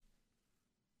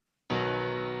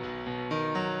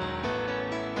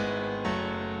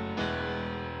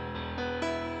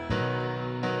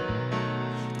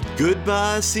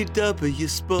Goodbye, CW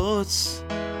Sports.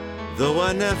 Though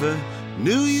I never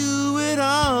knew you at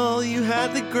all, you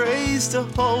had the grace to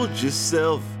hold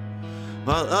yourself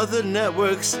while other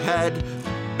networks had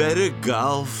better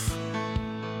golf.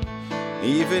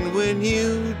 Even when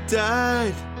you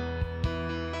died,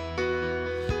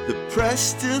 the press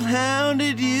still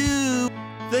hounded you.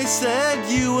 They said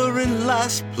you were in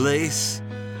last place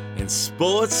and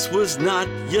sports was not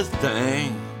your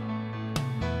thing.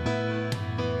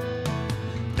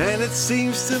 And it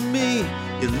seems to me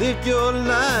you lived your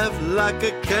life like a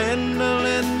candle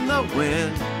in the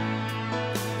wind,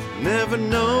 never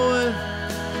knowing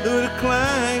who to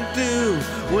cling to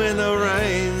when the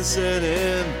rain set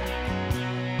in.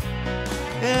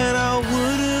 And I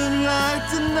would have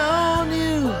liked to know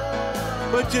you,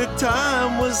 but your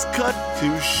time was cut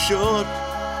too short.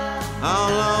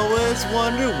 I'll always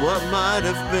wonder what might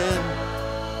have been.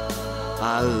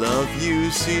 I love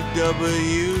you,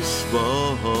 CW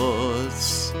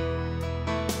Sports.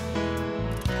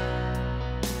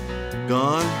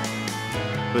 Gone,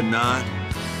 but not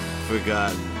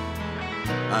forgotten.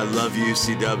 I love you,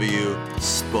 CW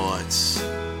Sports.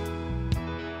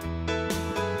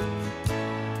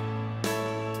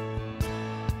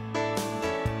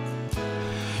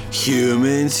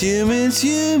 Humans, humans,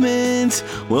 humans.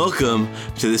 Welcome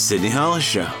to the Sydney Hollis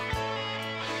Show.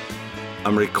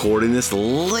 I'm recording this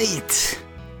late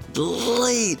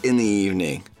in the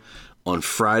evening on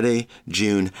Friday,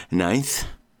 June 9th.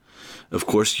 Of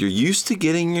course, you're used to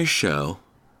getting your show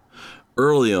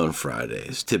early on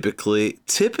Fridays. Typically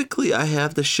I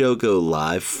have the show go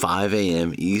live 5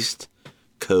 a.m. East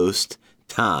Coast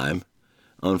time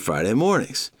on Friday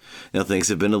mornings. Now, things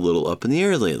have been a little up in the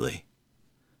air lately.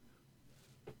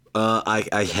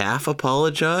 I half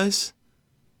apologize.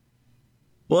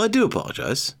 Well, I do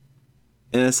apologize.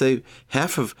 And I say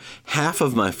half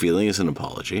of my feeling is an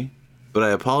apology, but I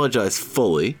apologize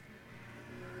fully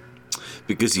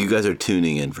because you guys are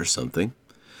tuning in for something.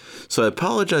 So I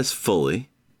apologize fully.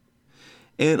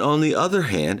 And on the other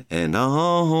hand,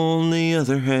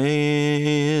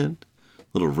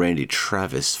 little Randy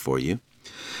Travis for you.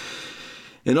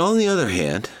 And on the other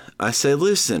hand, I say,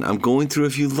 listen, I'm going through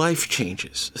a few life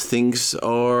changes. Things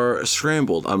are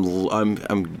scrambled.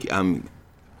 I'm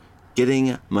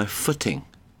getting my footing.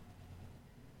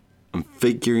 I'm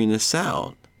figuring this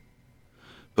out.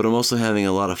 But I'm also having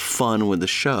a lot of fun with the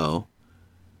show.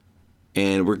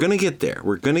 And we're going to get there.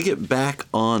 We're going to get back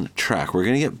on track. We're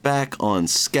going to get back on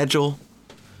schedule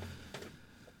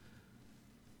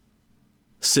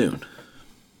soon.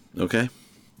 Okay?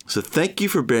 So thank you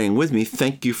for bearing with me.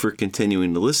 Thank you for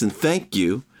continuing to listen. Thank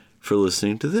you for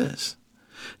listening to this.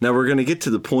 Now we're going to get to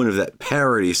the point of that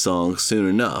parody song soon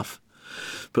enough.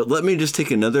 But let me just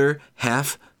take another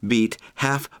half beat,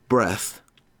 half breath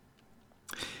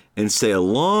and say a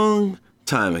long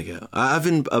time ago, I've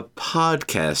been a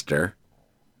podcaster.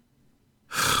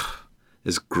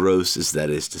 As gross as that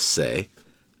is to say,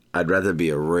 I'd rather be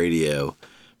a radio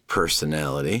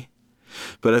personality.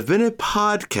 But I've been a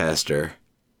podcaster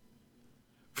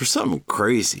for something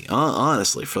crazy,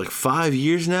 honestly, for like 5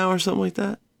 years now or something like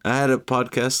that. I had a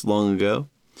podcast long ago,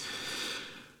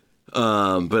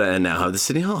 but I now have the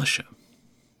Sydney Hollis Show.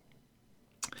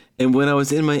 And when I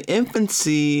was in my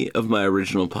infancy of my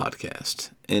original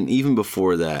podcast, and even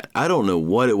before that, I don't know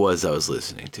what it was I was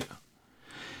listening to.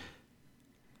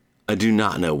 I do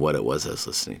not know what it was I was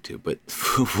listening to, but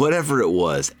whatever it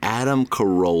was, Adam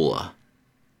Carolla.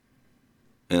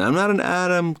 And I'm not an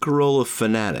Adam Carolla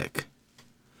fanatic.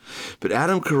 But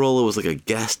Adam Carolla was like a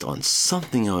guest on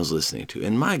something I was listening to.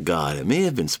 And my God, it may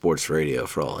have been sports radio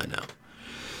for all I know.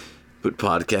 But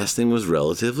podcasting was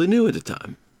relatively new at the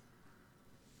time.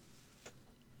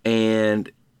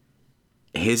 And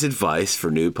his advice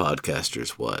for new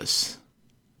podcasters was,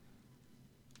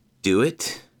 do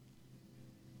it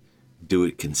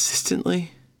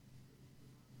consistently,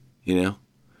 do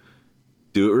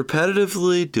it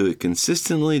repetitively, do it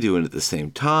consistently, do it at the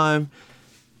same time,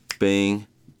 bang,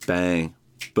 bang,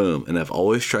 boom. And I've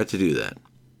always tried to do that.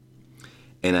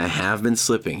 And I have been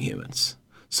slipping, humans.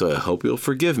 So I hope you'll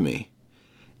forgive me.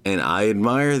 And I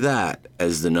admire that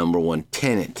as the number one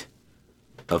tenet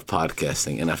of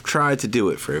podcasting. And I've tried to do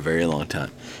it for a very long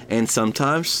time. And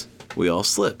sometimes we all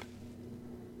slip.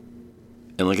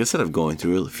 And like I said, I'm going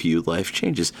through a few life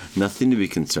changes. Nothing to be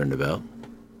concerned about.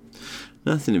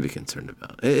 Nothing to be concerned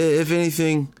about. If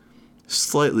anything,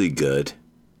 slightly good.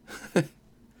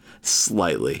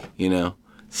 Slightly,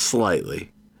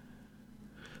 slightly.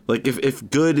 Like if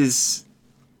good is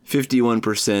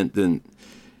 51%, then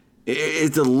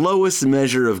if the lowest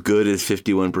measure of good is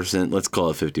 51%, let's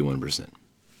call it 51%.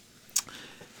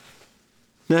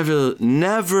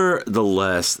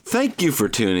 Nevertheless, thank you for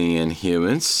tuning in,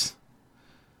 humans.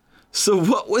 So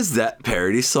what was that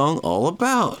parody song all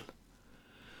about?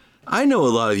 I know a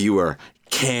lot of you are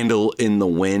Candle in the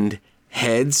Wind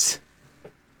heads.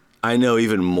 I know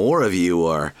even more of you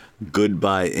are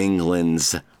Goodbye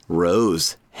England's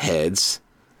Rose heads.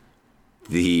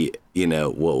 What was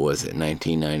it,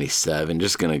 1997?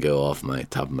 Just going to go off my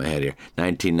top of my head here.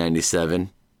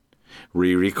 1997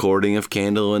 re-recording of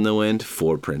Candle in the Wind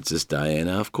for Princess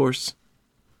Diana, of course.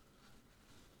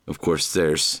 Of course,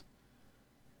 there's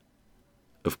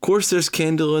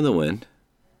Candle in the Wind,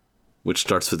 which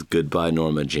starts with Goodbye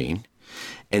Norma Jean.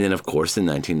 And then, of course, in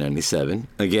 1997,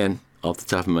 again, off the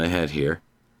top of my head here,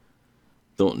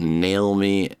 don't nail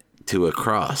me to a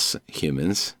cross,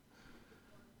 humans.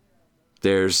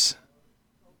 There's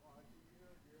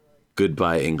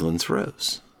Goodbye England's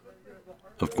Rose,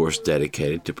 of course,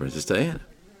 dedicated to Princess Diana.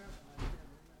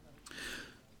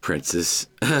 Prince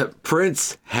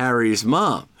Harry's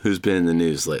mom, who's been in the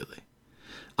news lately.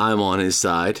 I'm on his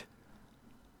side,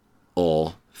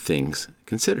 all things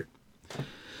considered.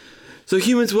 So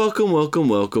humans, welcome.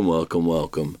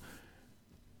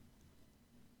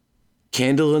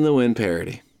 Candle in the Wind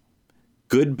parody.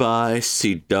 Goodbye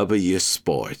CW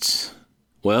Sports.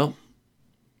 Well,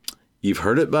 you've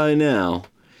heard it by now.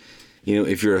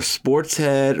 If you're a sports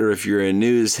head or if you're a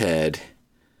news head,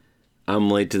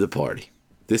 I'm late to the party.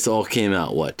 This all came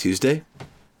out, Tuesday?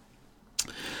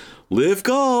 LIV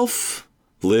Golf,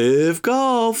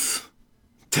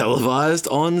 televised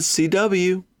on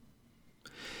CW,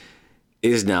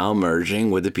 is now merging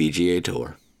with the PGA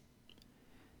Tour.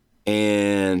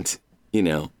 And,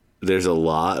 there's a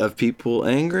lot of people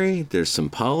angry. There's some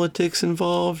politics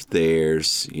involved.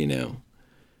 There's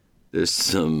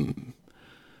some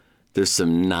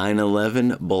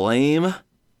 9/11 blame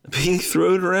being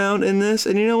thrown around in this.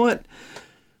 And you know what?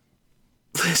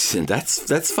 Listen,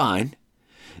 that's fine.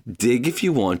 Dig if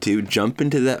you want to. Jump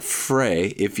into that fray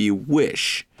if you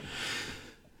wish.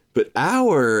 But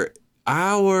the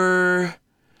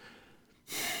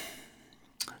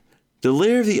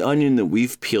layer of the onion that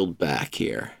we've peeled back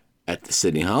here at the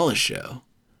Sydney Hollis Show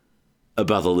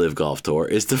about the LIV Golf Tour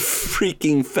is the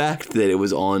freaking fact that it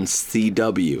was on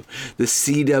CW, the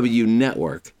CW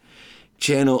network.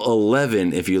 Channel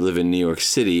 11 if you live in New York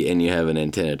City and you have an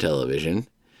antenna television.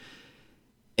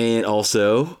 And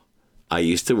also, I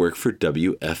used to work for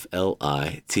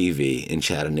WFLI TV in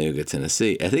Chattanooga,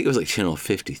 Tennessee. I think it was like channel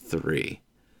 53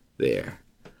 there.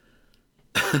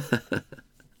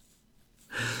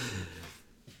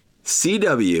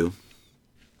 CW,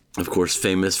 of course,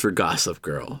 famous for Gossip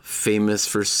Girl, famous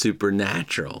for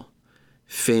Supernatural,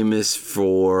 famous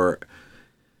for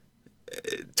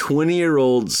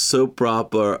 20-year-old soap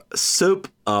opera,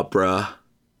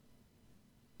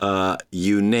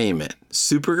 you name it.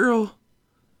 Supergirl?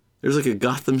 There's like a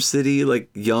Gotham City,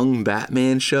 young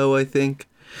Batman show, I think.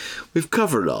 We've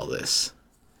covered all this.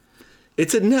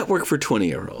 It's a network for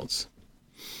 20-year-olds.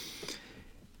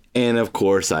 And of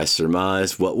course, I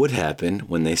surmised what would happen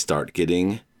when they start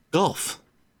getting golf.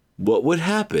 What would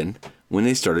happen when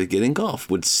they started getting golf?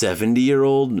 Would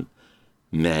 70-year-old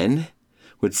men,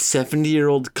 would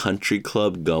 70-year-old country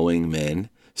club going men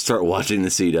start watching the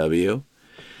CW?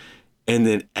 And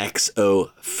then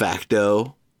XO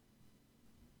facto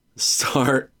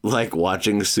start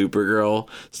watching Supergirl,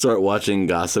 start watching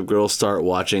Gossip Girl, start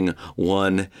watching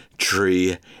One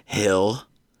Tree Hill.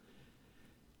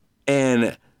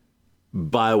 And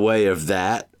by way of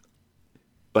that,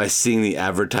 by seeing the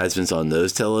advertisements on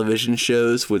those television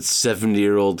shows, would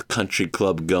 70-year-old country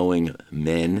club going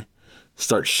men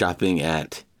start shopping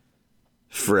at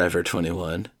Forever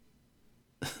 21?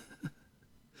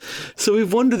 So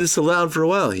we've wondered this aloud for a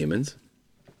while, humans.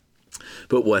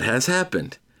 But what has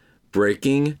happened?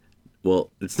 Breaking,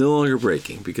 well, it's no longer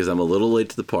breaking because I'm a little late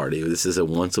to the party. This is a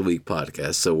once-a-week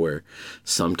podcast, so we're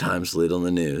sometimes late on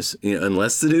the news.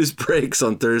 Unless the news breaks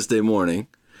on Thursday morning,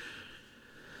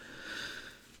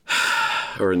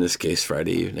 or in this case,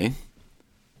 Friday evening,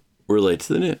 we're late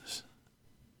to the news.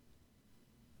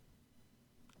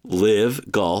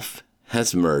 LIV Golf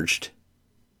has merged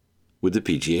with the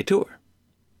PGA Tour.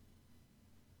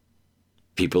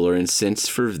 People are incensed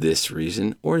for this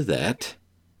reason or that.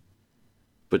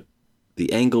 But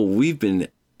the angle we've been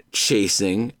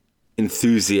chasing,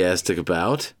 enthusiastic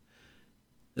about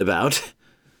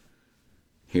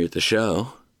here at the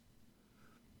show,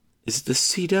 is the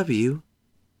CW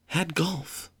had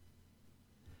golf.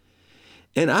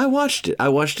 And I watched it. I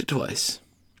watched it twice,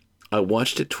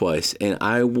 and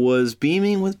I was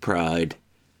beaming with pride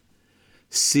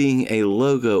seeing a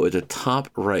logo at the top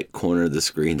right corner of the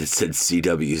screen that said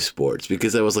CW Sports,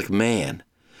 because I was like, man,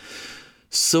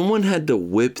 someone had to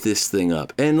whip this thing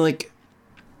up. And like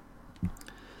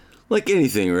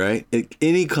anything, right? Like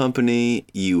any company,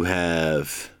 you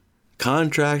have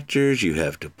contractors, you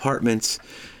have departments.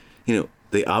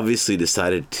 They obviously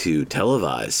decided to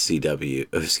televise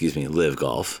LIV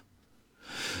Golf.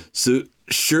 So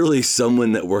surely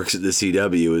someone that works at the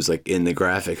CW is like in the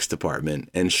graphics department,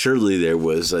 and surely there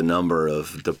was a number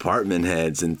of department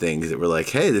heads and things that were like,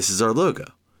 hey, this is our logo.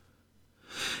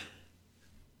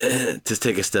 To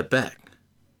take a step back,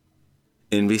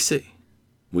 NBC,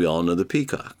 we all know the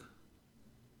peacock.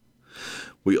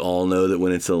 We all know that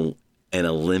when it's an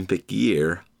Olympic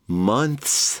year,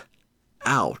 months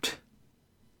out,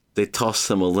 they toss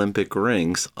some Olympic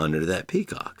rings under that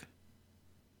peacock.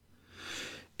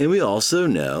 And we also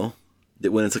know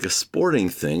that when it's like a sporting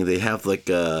thing, they have like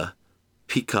a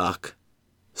peacock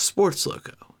sports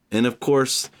logo. And of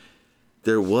course,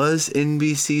 there was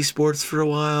NBC Sports for a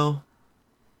while.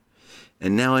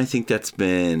 And now I think that's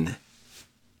been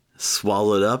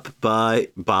swallowed up by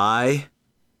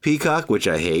Peacock, which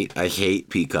I hate. I hate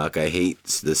Peacock. I hate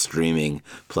the streaming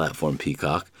platform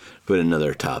Peacock. But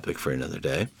another topic for another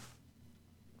day.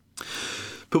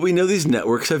 But we know these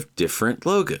networks have different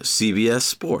logos. CBS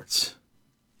Sports.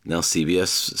 Now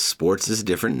CBS Sports is a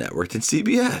different network than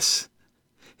CBS.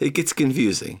 It gets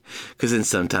confusing because then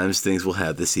sometimes things will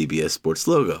have the CBS Sports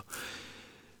logo.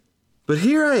 But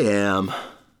here I am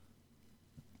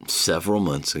several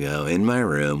months ago in my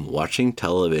room watching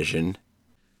television,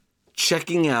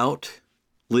 checking out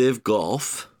LIV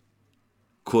Golf,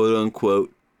 quote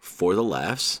unquote, for the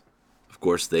laughs. Of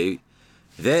course, they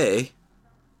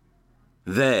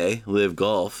LIV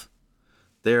Golf.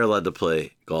 They're allowed to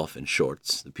play golf in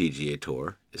shorts. The PGA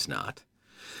Tour is not.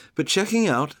 But checking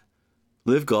out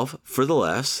LIV Golf for the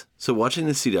laughs. So watching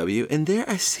the CW, and there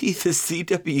I see the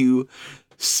CW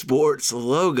Sports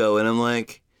logo, and I'm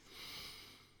like,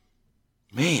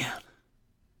 man,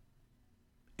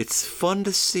 it's fun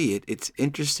to see it. It's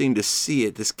interesting to see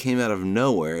it. This came out of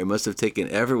nowhere. It must have taken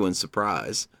everyone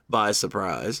by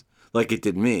surprise, like it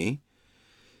did me.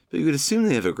 But you would assume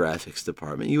they have a graphics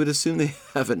department. You would assume they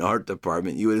have an art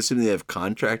department. You would assume they have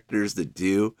contractors that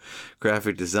do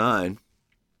graphic design.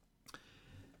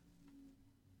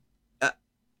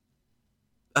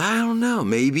 I don't know.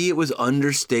 Maybe it was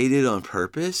understated on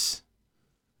purpose.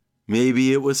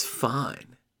 Maybe it was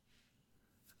fine.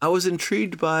 I was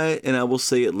intrigued by it, and I will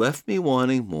say it left me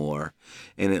wanting more,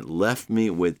 and it left me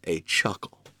with a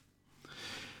chuckle.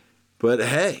 But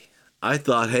hey, I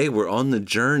thought, hey, we're on the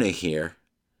journey here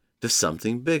to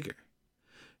something bigger.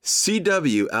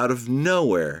 CW, out of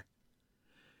nowhere,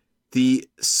 the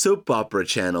soap opera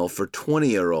channel for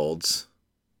 20-year-olds.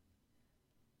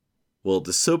 Well,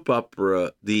 the soap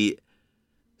opera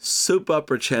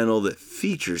channel that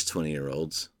features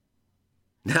 20-year-olds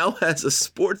now has a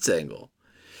sports angle.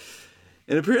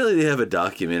 And apparently they have a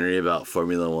documentary about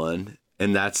Formula One,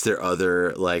 and that's their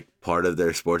other part of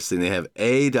their sports thing. They have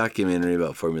a documentary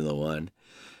about Formula One.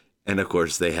 And, of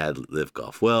course, they had LIV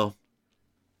Golf. Well,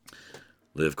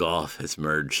 LIV Golf has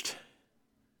merged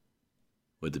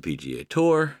with the PGA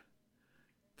Tour.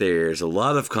 There's a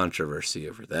lot of controversy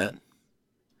over that.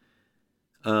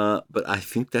 But I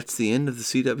think that's the end of the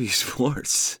CW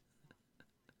Sports.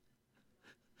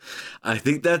 I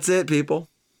think that's it, people.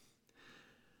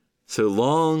 So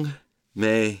long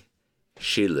may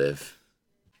she live.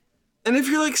 And if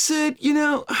you're like, Sid,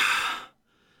 I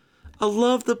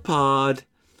love the pod.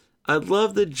 I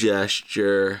love the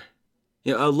gesture.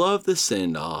 I love the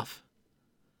send-off.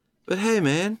 But hey,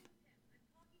 man.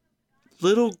 A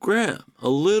little grim.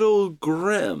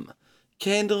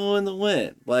 Candle in the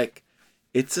wind.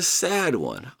 It's a sad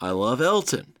one. I love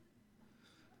Elton.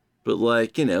 But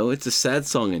it's a sad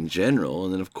song in general.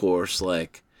 And then, of course,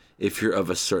 if you're of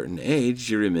a certain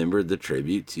age, you remember the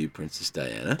tribute to Princess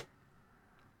Diana.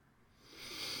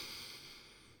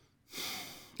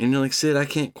 And you're like, Sid, I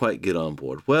can't quite get on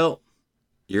board. Well,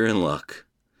 you're in luck.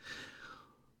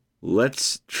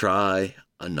 Let's try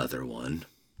another one.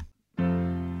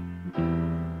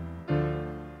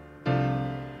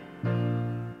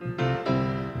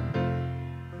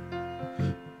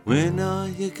 When are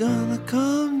you gonna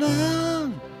come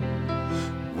down?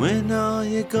 When are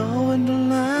you going to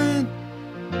land?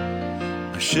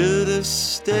 I should have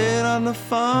stayed on the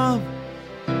farm.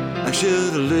 I should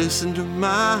have listened to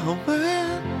my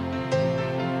man.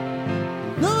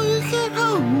 No, you can't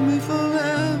hold me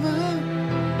forever.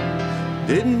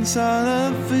 Didn't sign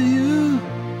up for you.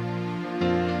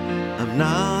 I'm I'm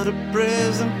not a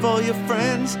present for your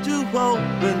friends to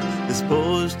open. This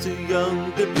poet's too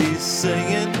young to be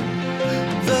singing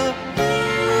the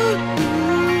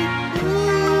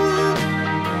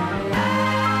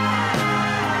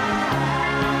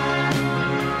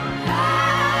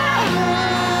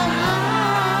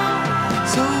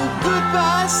So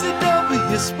goodbye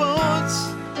CW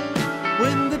Sports,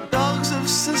 when the dogs of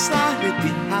society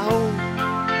howl.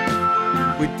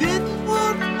 We didn't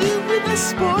want you in a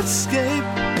sportscape.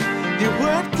 You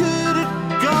weren't good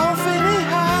at golf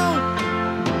anyhow.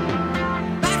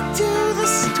 Back to the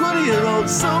 20-year-old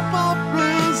soap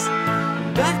operas.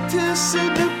 Back to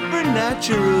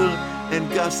Supernatural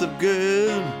and Gossip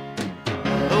Girl.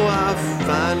 Oh, I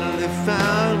finally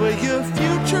found where your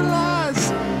future lies.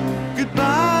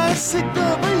 Goodbye,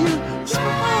 CW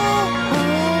Sports.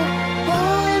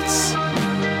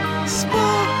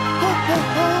 Sports.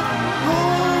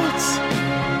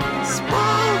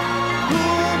 Sports.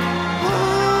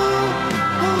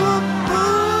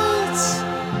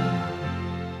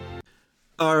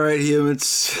 All right,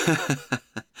 humans.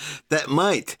 That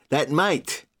might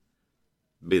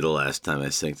be the last time I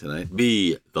sing tonight.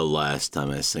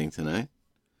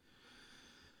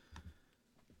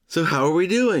 So how are we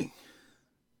doing?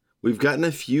 We've gotten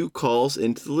a few calls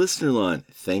into the listener line.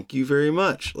 Thank you very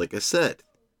much. Like I said,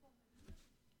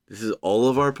 this is all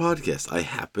of our podcasts. I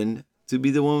happen to be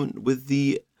the one with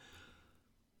the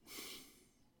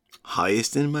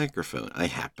highest end microphone. I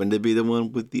happen to be the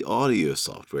one with the audio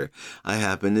software. I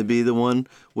happen to be the one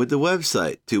with the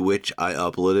website to which I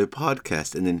upload a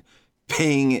podcast and then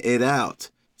ping it out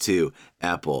to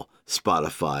Apple,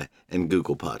 Spotify, and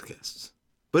Google Podcasts.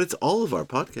 But it's all of our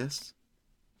podcasts.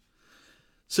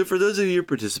 So for those of you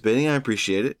participating, I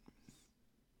appreciate it.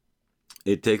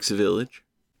 It takes a village.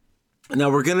 Now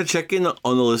we're going to check in on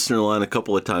the listener line a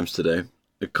couple of times today.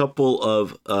 A couple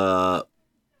of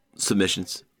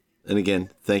submissions. And again,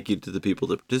 thank you to the people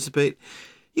that participate.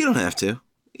 You don't have to.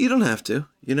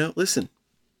 You know, listen.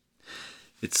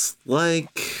 It's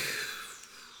like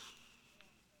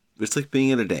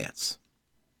being at a dance.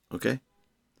 Okay?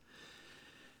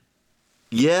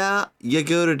 Yeah, you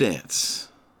go to dance.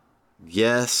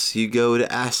 Yes, you go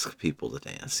to ask people to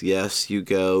dance. Yes, you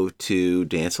go to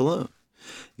dance alone.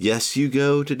 Yes, you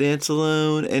go to dance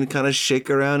alone and kind of shake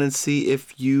around and see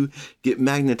if you get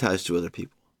magnetized to other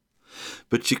people.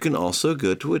 But you can also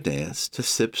go to a dance to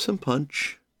sip some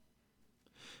punch,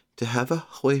 to have a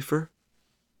wafer,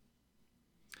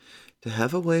 to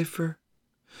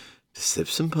sip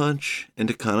some punch, and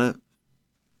to kind of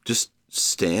just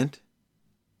stand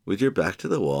with your back to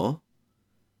the wall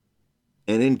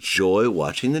and enjoy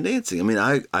watching the dancing. I mean,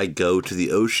 I go to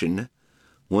the ocean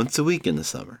once a week in the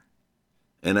summer,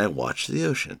 and I watch the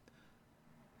ocean.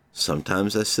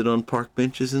 Sometimes I sit on park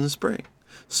benches in the spring.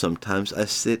 Sometimes I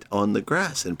sit on the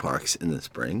grass in parks in the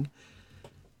spring,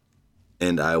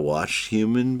 and I watch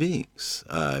human beings.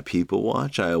 People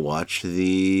watch. I watch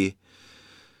the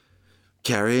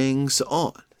carryings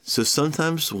on. So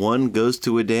sometimes one goes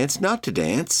to a dance, not to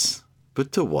dance,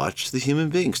 but to watch the human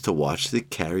beings, to watch the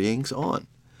carryings on.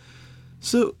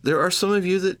 So there are some of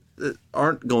you that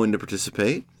aren't going to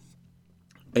participate,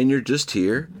 and you're just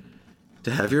here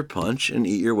to have your punch and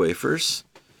eat your wafers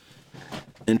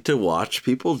and to watch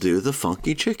people do the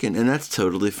funky chicken, and that's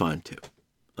totally fine too.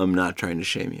 I'm not trying to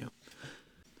shame you.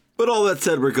 But all that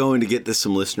said, we're going to get to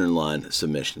some listener line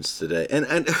submissions today.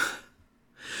 And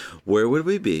where would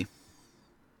we be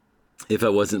if I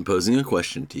wasn't posing a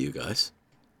question to you guys,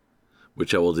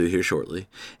 which I will do here shortly?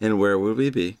 And where would we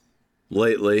be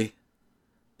lately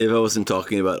if I wasn't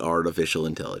talking about artificial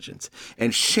intelligence?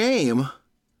 And shame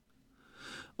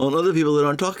on other people that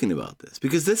aren't talking about this,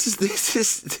 because this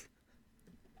is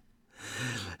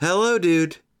hello,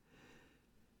 dude.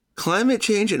 Climate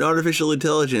change and artificial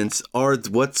intelligence are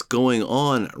what's going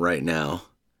on right now.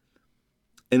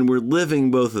 And we're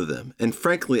living both of them. And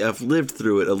frankly, I've lived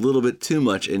through it a little bit too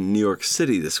much in New York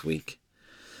City this week.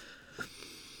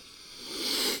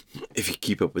 If you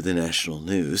keep up with the national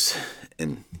news,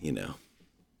 and, you know,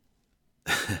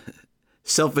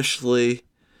 selfishly,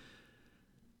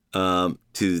 to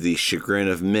the chagrin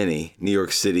of many, New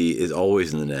York City is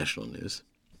always in the national news.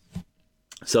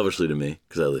 Selfishly to me,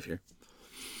 because I live here.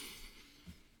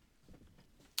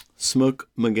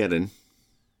 Smoke-mageddon.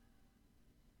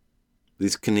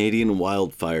 These Canadian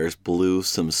wildfires blew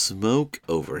some smoke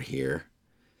over here.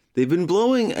 They've been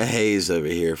blowing a haze over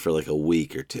here for like a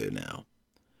week or two now.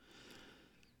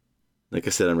 Like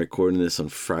I said, I'm recording this on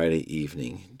Friday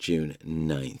evening, June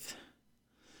 9th.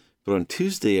 But on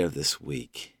Tuesday of this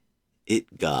week,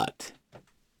 it got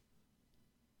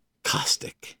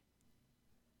caustic.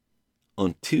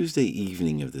 on Tuesday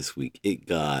evening of this week, it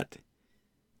got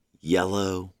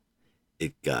yellow,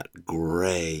 it got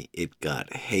gray, it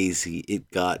got hazy, it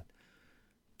got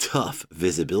tough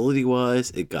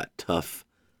visibility-wise, it got tough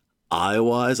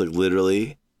eye-wise, like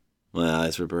literally my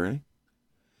eyes were burning.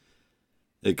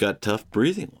 It got tough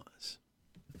breathing-wise.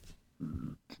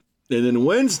 And then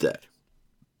Wednesday,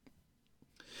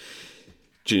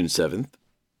 June 7th,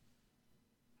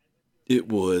 it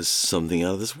was something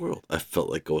out of this world. I felt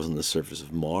like I was on the surface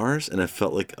of Mars, and I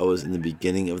felt like I was in the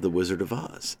beginning of The Wizard of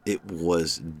Oz. It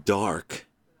was dark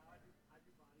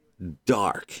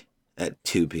at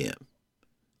 2 p.m.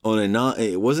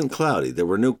 It wasn't cloudy. There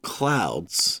were no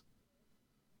clouds,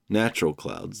 natural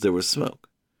clouds. There was smoke.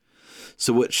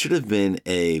 So what should have been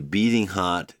a beating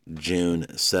hot June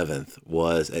 7th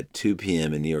was at 2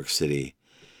 p.m. in New York City,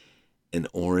 an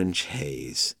orange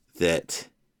haze that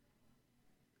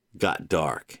got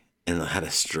dark and had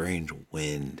a strange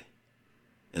wind.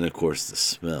 And of course the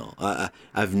smell.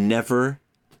 I've never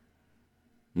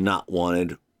not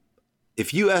wanted,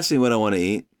 if you ask me what I want to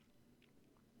eat,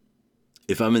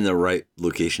 if I'm in the right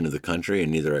location of the country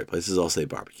and near the right places, I'll say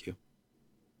barbecue.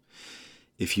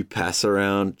 If you pass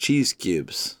around cheese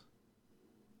cubes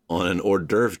on an hors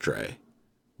d'oeuvre tray,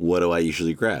 what do I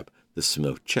usually grab? The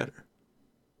smoked cheddar.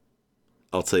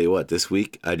 I'll tell you what, this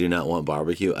week, I do not want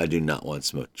barbecue. I do not want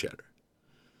smoked cheddar.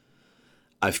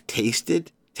 I've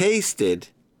tasted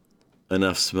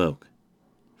enough smoke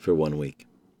for 1 week.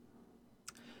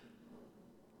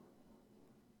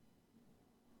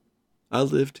 I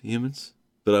lived, humans,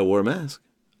 but I wore a mask.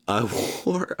 I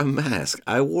wore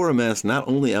a mask not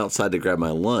only outside to grab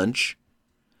my lunch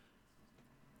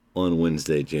on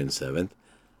Wednesday, June 7th,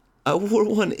 I wore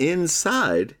one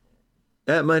inside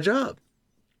at my job.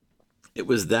 It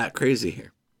was that crazy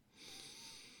here.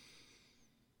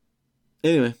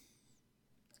 Anyway,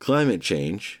 climate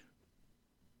change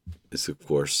is, of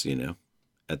course,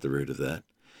 at the root of that.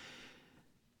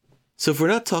 So if we're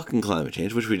not talking climate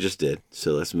change, which we just did,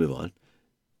 so let's move on.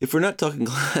 If we're not talking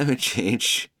climate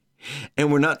change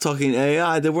and we're not talking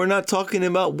AI, then we're not talking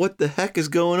about what the heck is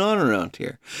going on around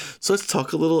here. So let's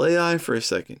talk a little AI for a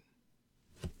second.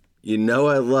 You know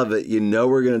I love it. You know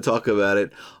we're going to talk about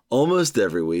it almost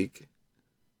every week.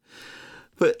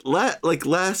 But like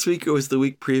last week or was the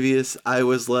week previous, I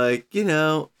was like,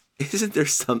 isn't there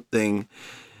something,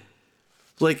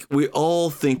 like we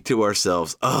all think to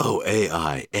ourselves, oh,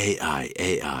 AI.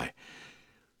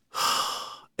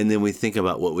 And then we think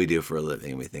about what we do for a living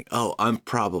and we think, oh, I'm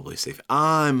probably safe.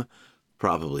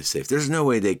 There's no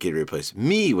way they could replace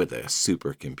me with a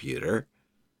supercomputer.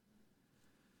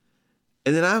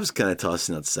 And then I was kind of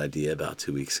tossing out this idea about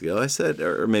 2 weeks ago. I said,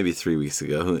 or maybe 3 weeks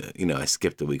ago, I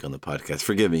skipped a week on the podcast.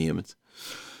 Forgive me, humans.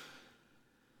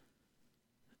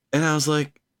 And I was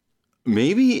like,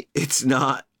 maybe it's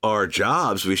not our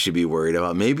jobs we should be worried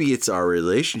about. Maybe it's our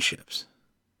relationships.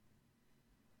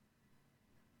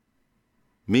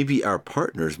 Maybe our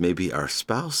partners, maybe our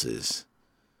spouses,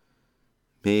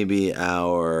 maybe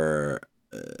our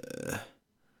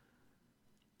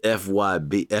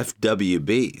FWBs.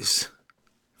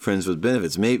 Friends with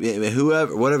benefits, maybe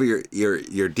whatever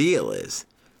your deal is,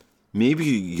 maybe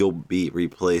you'll be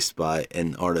replaced by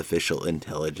an artificial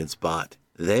intelligence bot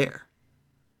there.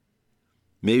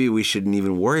 Maybe we shouldn't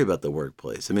even worry about the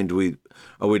workplace. I mean,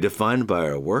 are we defined by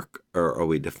our work or are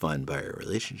we defined by our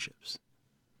relationships?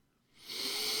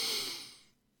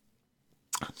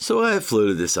 So I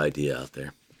floated this idea out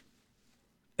there.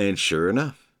 And sure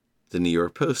enough, the New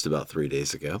York Post about 3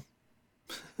 days ago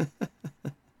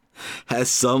has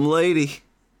some lady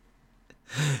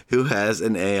who has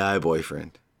an AI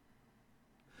boyfriend.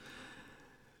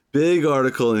 Big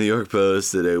article in the New York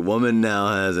Post that a woman now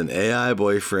has an AI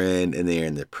boyfriend and they are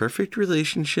in the perfect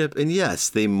relationship. And yes,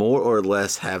 they more or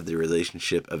less have the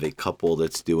relationship of a couple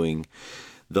that's doing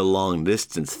the long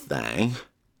distance thing.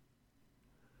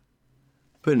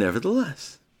 But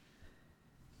nevertheless.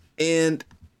 And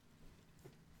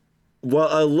while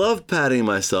I love patting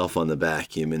myself on the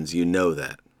back, humans, you know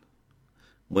that.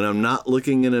 When I'm not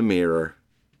looking in a mirror,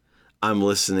 I'm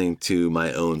listening to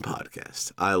my own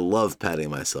podcast. I love patting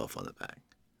myself on the back.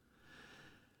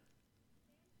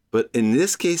 But in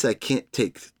this case, I can't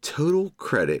take total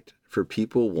credit for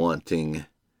people wanting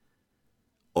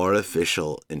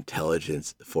artificial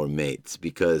intelligence for mates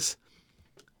because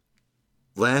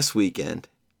last weekend,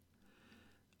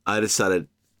 I decided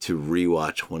to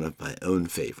rewatch one of my own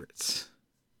favorites.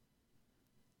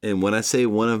 And when I say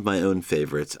one of my own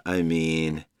favorites, I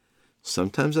mean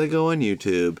sometimes I go on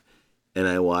YouTube and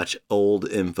I watch old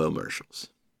infomercials.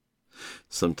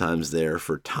 Sometimes they're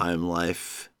for Time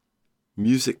Life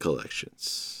music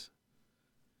collections.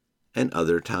 and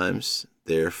other times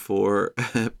they're for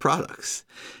products.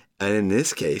 And in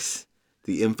this case,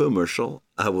 the infomercial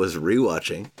I was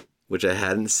rewatching, which I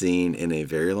hadn't seen in a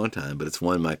very long time, but it's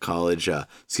one my college,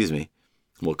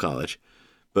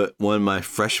 but one my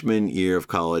freshman year of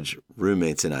college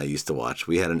roommates and I used to watch.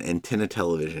 We had an antenna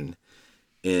television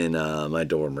in my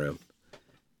dorm room.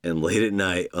 And late at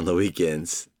night on the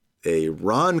weekends, a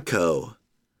Ronco,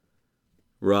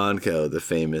 the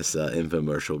famous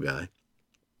infomercial guy.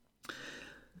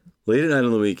 Late at night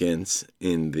on the weekends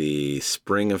in the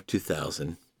spring of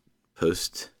 2000,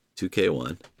 post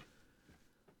 2K1,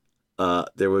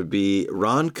 there would be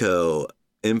Ronco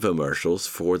infomercials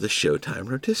for the Showtime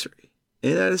rotisserie.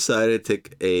 And I decided to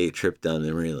take a trip down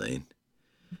memory lane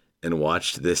and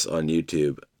watched this on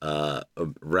YouTube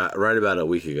right about a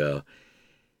week ago.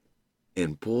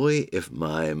 And boy, if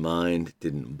my mind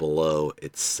didn't blow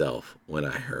itself when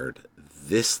I heard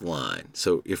this line.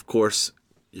 So, of course,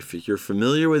 if you're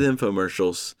familiar with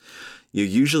infomercials, you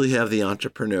usually have the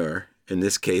entrepreneur, in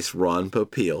this case, Ron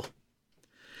Popeil.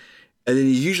 And then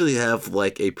you usually have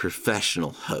like a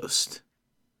professional host.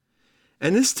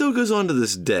 And this still goes on to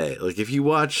this day. Like if you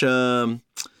watch the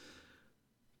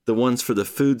ones for the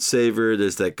Food Saver,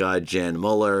 there's that guy Jan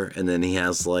Muller, and then he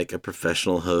has like a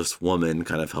professional host woman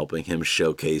kind of helping him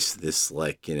showcase this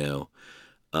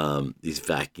these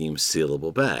vacuum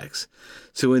sealable bags.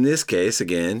 So in this case,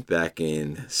 again, back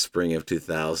in spring of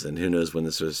 2000, who knows when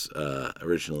this was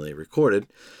originally recorded,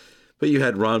 but you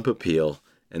had Ron Popeil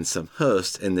and some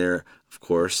hosts, and they're, of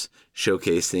course,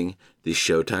 showcasing the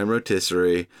Showtime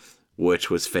rotisserie, which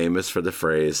was famous for the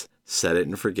phrase, set it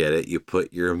and forget it. You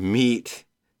put your meat,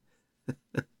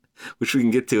 which we can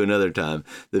get to another time.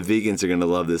 The vegans are going to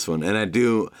love this one. And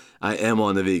I am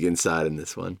on the vegan side in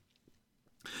this one.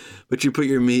 But you put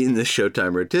your meat in the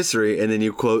Showtime rotisserie and then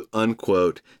you quote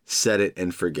unquote, set it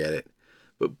and forget it.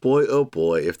 But boy, oh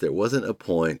boy, if there wasn't a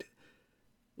point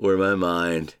where my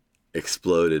mind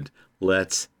exploded,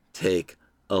 let's take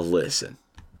a listen.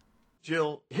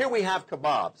 Jill, here we have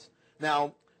kebabs.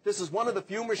 Now, this is one of the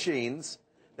few machines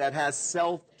that has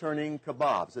self-turning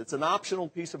kebabs. It's an optional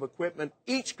piece of equipment.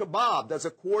 Each kebab does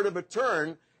a quarter of a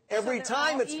turn every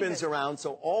time it spins around,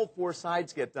 so all four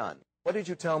sides get done. What did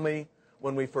you tell me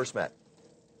when we first met?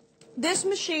 This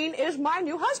machine is my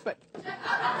new husband.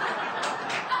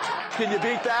 Can you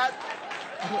beat that?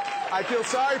 I feel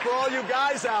sorry for all you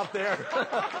guys out there.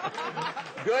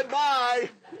 Goodbye.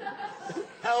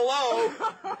 Hello.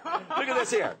 Look at this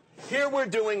here. Here we're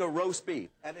doing a roast beef.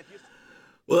 And if you...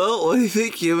 Well, what do you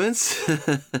think, humans?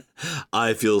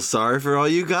 I feel sorry for all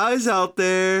you guys out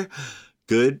there.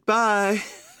 Goodbye.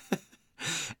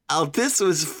 This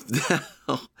was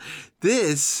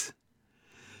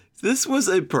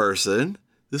a person,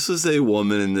 this was a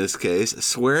woman in this case,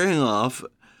 swearing off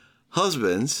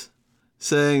husbands,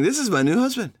 saying, this is my new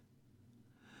husband.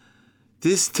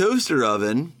 This toaster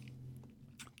oven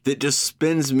that just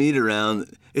spins meat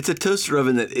around, it's a toaster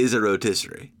oven that is a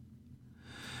rotisserie.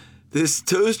 This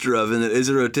toaster oven that is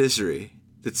a rotisserie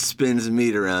that spins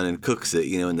meat around and cooks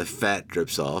it, and the fat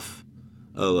drips off,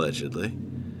 allegedly.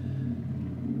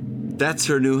 That's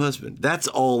her new husband. That's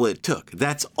all it took.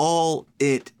 That's all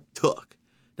it took.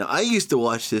 Now, I used to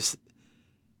watch this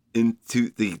into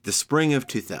the spring of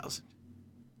 2000.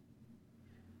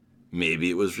 Maybe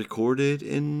it was recorded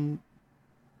in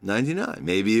 99.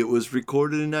 Maybe it was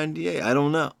recorded in 98. I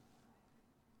don't know.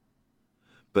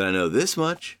 But I know this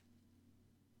much.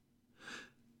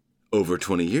 Over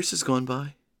 20 years has gone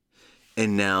by.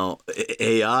 And now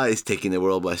AI is taking the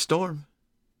world by storm.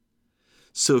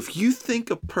 So if you think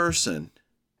a person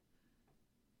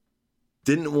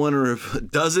doesn't want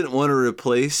to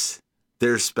replace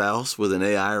their spouse with an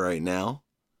AI right now,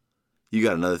 you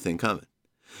got another thing coming.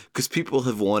 Because people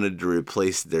have wanted to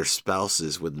replace their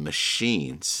spouses with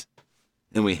machines.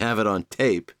 And we have it on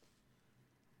tape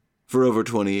for over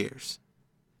 20 years.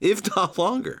 If not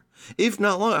longer. I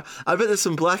bet there's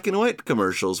some black and white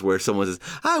commercials where someone says,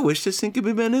 I wish this thing could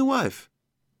be my new wife.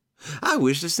 I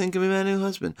wish this thing could be my new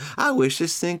husband. I wish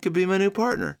this thing could be my new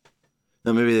partner.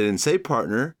 Now, maybe they didn't say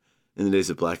partner in the days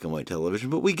of black and white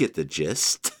television, but we get the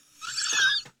gist.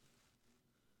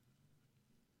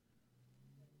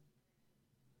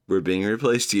 We're being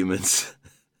replaced, humans.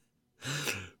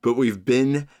 But we've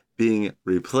been being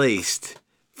replaced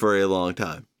for a long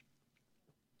time.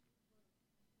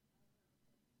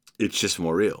 It's just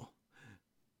more real.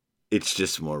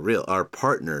 Our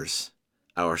partners,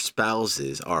 our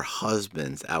spouses, our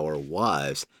husbands, our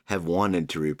wives have wanted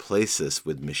to replace us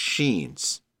with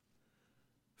machines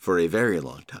for a very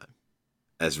long time,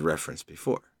 as referenced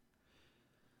before.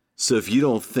 So if you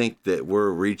don't think that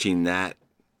we're reaching that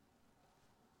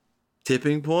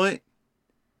tipping point,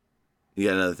 you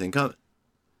got another thing coming.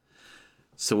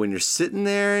 So when you're sitting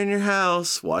there in your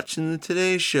house watching the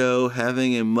Today Show,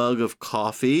 having a mug of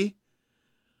coffee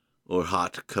or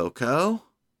hot cocoa,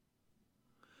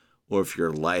 or if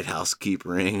you're lighthouse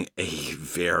keepering a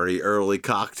very early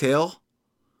cocktail,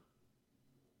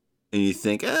 and you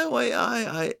think, oh,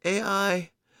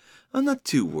 AI, I'm not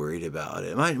too worried about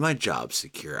it. My job's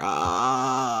secure.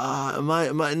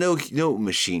 No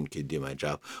machine could do my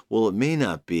job. Well, it may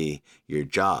not be your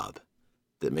job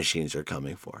that machines are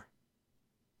coming for.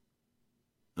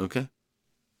 Okay?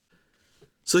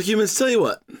 So humans, tell you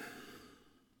what.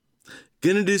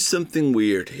 Gonna do something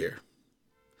weird here.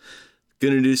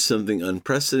 Gonna do something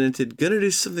unprecedented. Gonna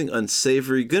do something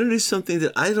unsavory. Gonna do something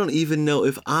that I don't even know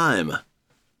if I'm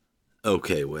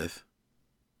okay with.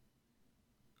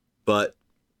 But,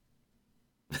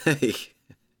 hey,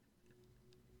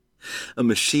 a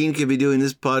machine could be doing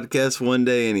this podcast one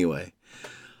day anyway.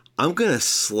 I'm going to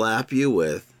slap you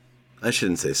with, I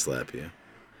shouldn't say slap you.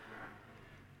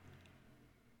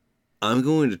 I'm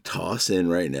going to toss in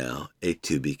right now a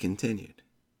to be continued.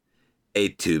 A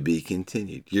to be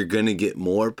continued. You're going to get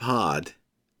more pod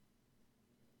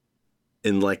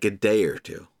in like a day or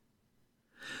two.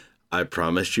 I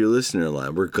promised you listener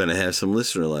line. We're going to have some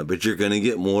listener line, but you're going to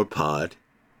get more pod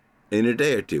in a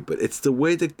day or two. But it's the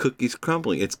way the cookie's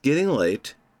crumbling. It's getting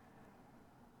late.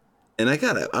 And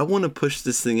I want to push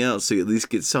this thing out so you at least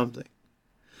get something.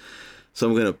 So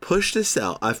I'm going to push this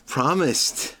out. I've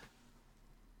promised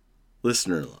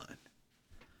listener line.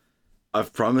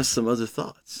 I've promised some other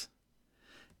thoughts.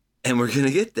 And we're going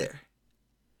to get there.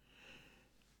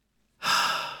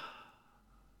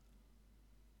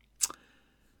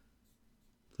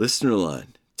 Listener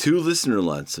line. 2 listener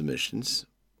line submissions.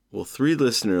 Well, 3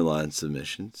 listener line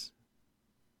submissions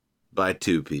by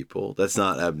 2 people. That's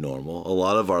not abnormal. A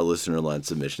lot of our listener line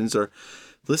submissions are,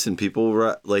 listen,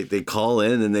 people like they call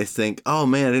in and they think, oh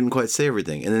man, I didn't quite say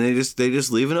everything. And then they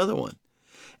just leave another one.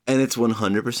 And it's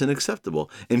 100%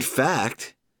 acceptable. In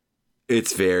fact,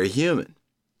 it's very human.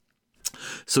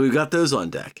 So we've got those on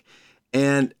deck.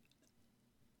 And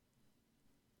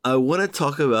I want to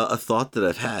talk about a thought that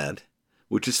I've had,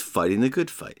 which is fighting the good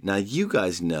fight. Now, you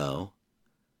guys know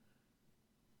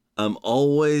I'm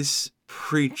always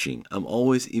preaching. I'm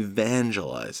always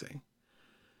evangelizing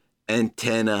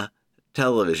antenna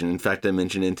television. In fact, I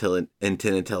mentioned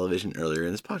antenna television earlier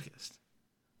in this podcast.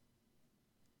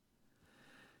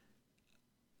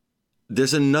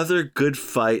 There's another good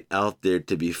fight out there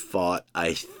to be fought,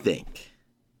 I think.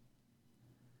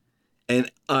 And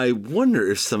I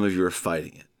wonder if some of you are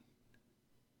fighting it.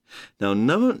 Now,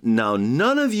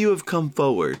 none of you have come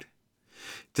forward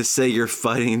to say you're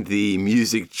fighting the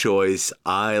music choice,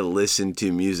 I listen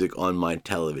to music on my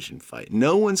television fight.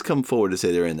 No one's come forward to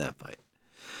say they're in that fight.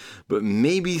 But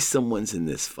maybe someone's in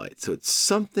this fight. So it's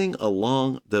something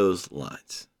along those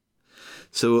lines.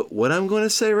 So what I'm going to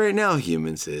say right now,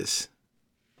 humans, is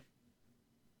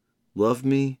love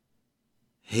me,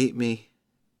 hate me,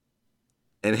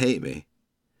 and hate me.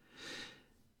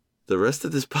 The rest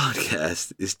of this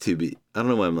podcast is to be, I don't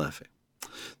know why I'm laughing.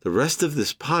 The rest of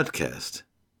this podcast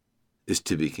is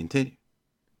to be continued.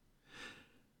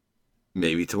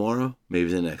 Maybe tomorrow,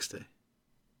 maybe the next day.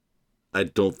 I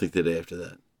don't think the day after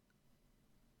that.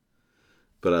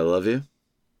 But I love you.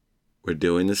 We're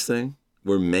doing this thing.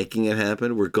 We're making it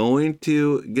happen. We're going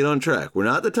to get on track. We're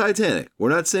not the Titanic. We're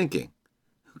not sinking.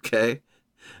 Okay?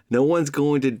 No one's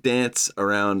going to dance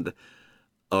around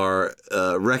our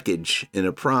wreckage in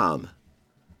a prom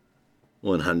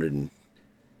 100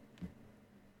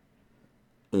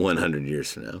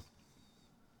 years from now.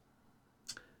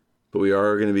 But we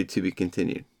are going to be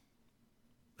continued.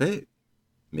 Hey,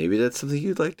 maybe that's something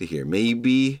you'd like to hear.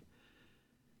 Maybe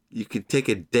you could take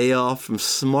a day off from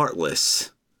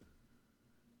Smartless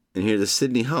and hear the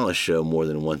Sydney Hollis Show more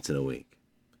than once in a week.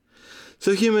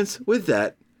 So humans, with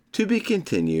that, to be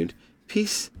continued,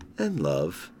 peace and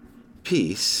love.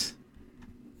 Peace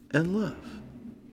and love.